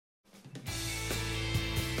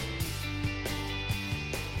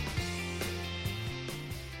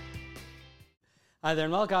Hi there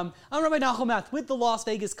and welcome. I'm Rabbi Nachomath with the Las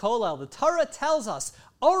Vegas Kollel. The Torah tells us,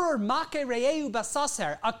 Arurin reu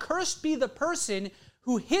basaser, accursed be the person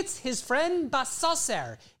who hits his friend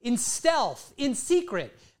basaser, in stealth, in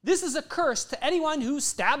secret. This is a curse to anyone who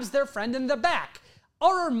stabs their friend in the back.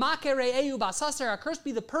 Arurin reu basaser, accursed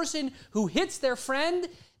be the person who hits their friend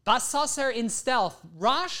basaser in stealth.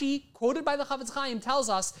 Rashi, quoted by the Chavetz Chaim, tells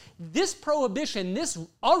us this prohibition, this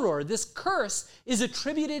arur, this curse, is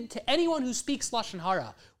attributed to anyone who speaks lashon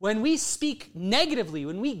hara. When we speak negatively,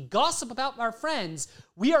 when we gossip about our friends,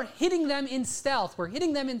 we are hitting them in stealth. We're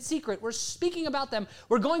hitting them in secret. We're speaking about them.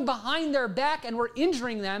 We're going behind their back and we're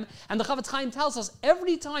injuring them. And the Chavetz Chaim tells us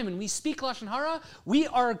every time when we speak lashon hara, we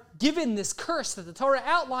are given this curse that the Torah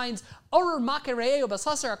outlines. Arur reu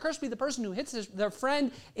basaser, accursed be the person who hits their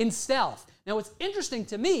friend in stealth. Now, what's interesting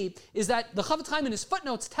to me is that the Chavetz Chaim in his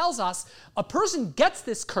footnotes tells us a person gets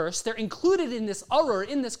this curse, they're included in this arur,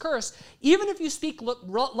 in this curse, even if you speak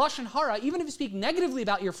lashon hara, even if you speak negatively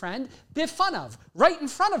about your friend, bifanav, right in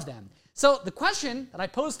front of them. So the question that I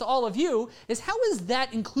pose to all of you is, how is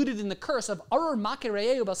that included in the curse of Arur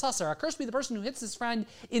reu basaser? Accursed be the person who hits his friend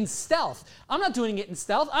in stealth. I'm not doing it in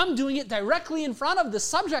stealth. I'm doing it directly in front of the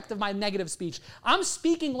subject of my negative speech. I'm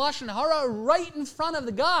speaking lashon hara right in front of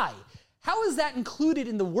the guy. How is that included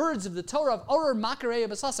in the words of the Torah of Arurin reu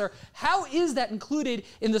basaser? How is that included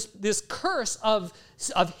in this curse of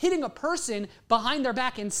hitting a person behind their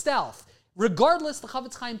back in stealth? Regardless, the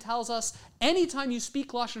Chavetz Chaim tells us, anytime you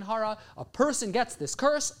speak lashon hara, a person gets this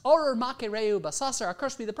curse. Arurin reu basaser,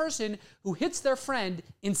 accursed be the person who hits their friend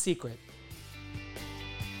in secret.